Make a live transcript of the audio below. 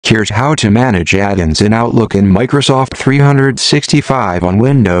Here's how to manage add-ins in Outlook in Microsoft 365 on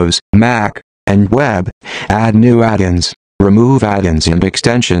Windows, Mac, and web. Add new add-ins, remove add-ins and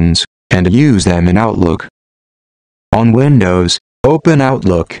extensions, and use them in Outlook. On Windows, open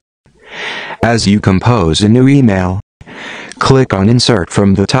Outlook. As you compose a new email, click on Insert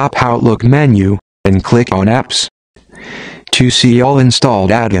from the top Outlook menu, and click on Apps. To see all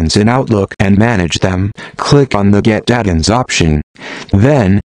installed add-ins in Outlook and manage them, click on the Get Add-ins option.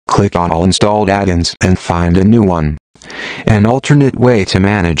 Then, click on All Installed Add-ins and find a new one. An alternate way to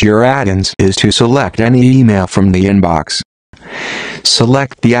manage your add-ins is to select any email from the inbox.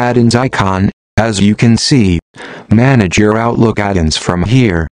 Select the add-ins icon. As you can see, manage your Outlook add-ins from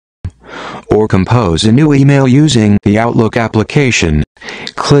here. Or compose a new email using the Outlook application.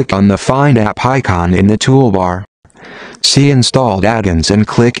 Click on the Find App icon in the toolbar. See Installed Add-ins and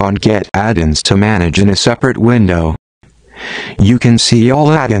click on Get Add-ins to manage in a separate window. You can see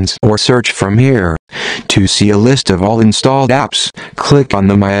all add-ins or search from here. To see a list of all installed apps, click on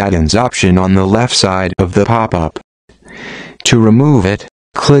the My Add-ins option on the left side of the pop-up. To remove it,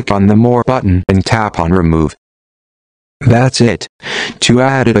 click on the More button and tap on Remove. That's it. To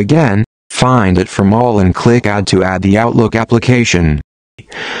add it again, find it from All and click Add to add the Outlook application.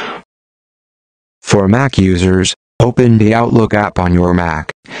 For Mac users, open the Outlook app on your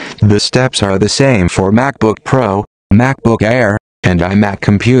Mac. The steps are the same for MacBook Pro, MacBook Air, and iMac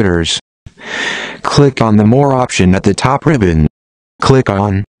computers. Click on the More option at the top ribbon. Click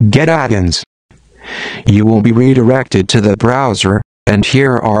on Get Add-ins. You will be redirected to the browser, and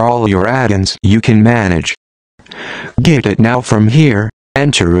here are all your add-ins you can manage. Get it now from here,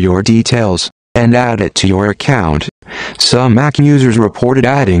 enter your details, and add it to your account. Some Mac users reported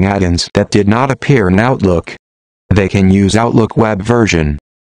adding add-ins that did not appear in Outlook. They can use Outlook web version.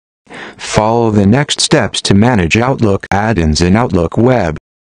 Follow the next steps to manage Outlook add-ins in Outlook web.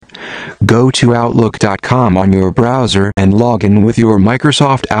 Go to Outlook.com on your browser and log in with your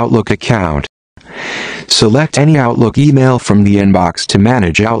Microsoft Outlook account. Select any Outlook email from the inbox to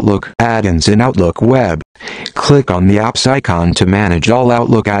manage Outlook add-ins in Outlook web. Click on the Apps icon to manage all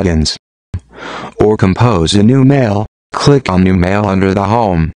Outlook add-ins. Or compose a new mail, click on New Mail under the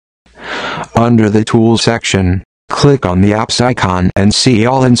Home. Under the Tools section, click on the Apps icon and see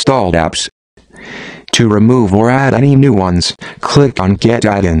all installed apps. To remove or add any new ones, click on Get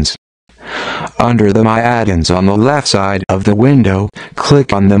Add-ins. Under the My Add-ins on the left side of the window,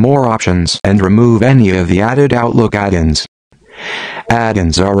 click on the More options and remove any of the added Outlook add-ins.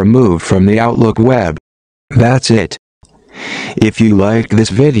 Add-ins are removed from the Outlook web. That's it. If you liked this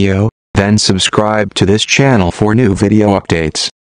video, then subscribe to this channel for new video updates.